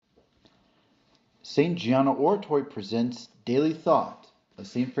St. Gianna Oratory presents Daily Thought of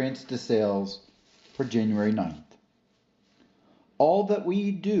St. Francis de Sales for January 9th. All that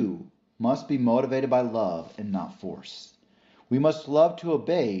we do must be motivated by love and not force. We must love to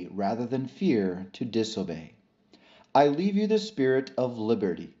obey rather than fear to disobey. I leave you the spirit of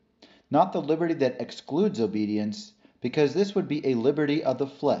liberty, not the liberty that excludes obedience, because this would be a liberty of the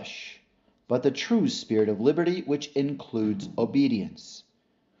flesh, but the true spirit of liberty which includes obedience.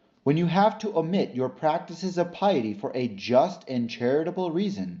 When you have to omit your practices of piety for a just and charitable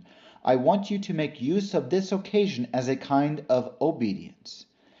reason, I want you to make use of this occasion as a kind of obedience.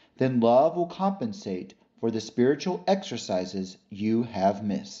 Then love will compensate for the spiritual exercises you have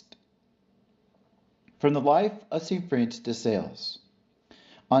missed. From the life of St. Francis de Sales.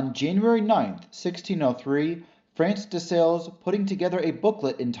 On January 9th, 1603, Francis de Sales, putting together a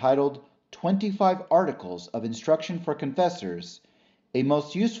booklet entitled 25 Articles of Instruction for Confessors, a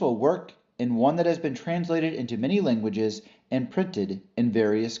most useful work and one that has been translated into many languages and printed in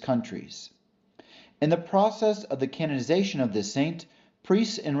various countries. In the process of the canonization of this saint,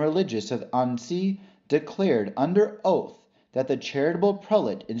 priests and religious of Annecy declared under oath that the charitable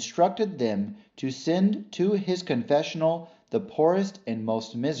prelate instructed them to send to his confessional the poorest and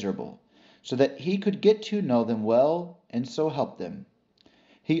most miserable, so that he could get to know them well and so help them.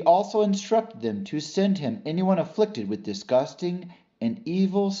 He also instructed them to send him anyone afflicted with disgusting and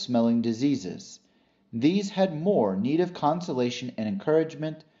evil-smelling diseases. These had more need of consolation and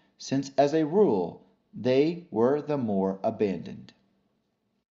encouragement, since as a rule they were the more abandoned.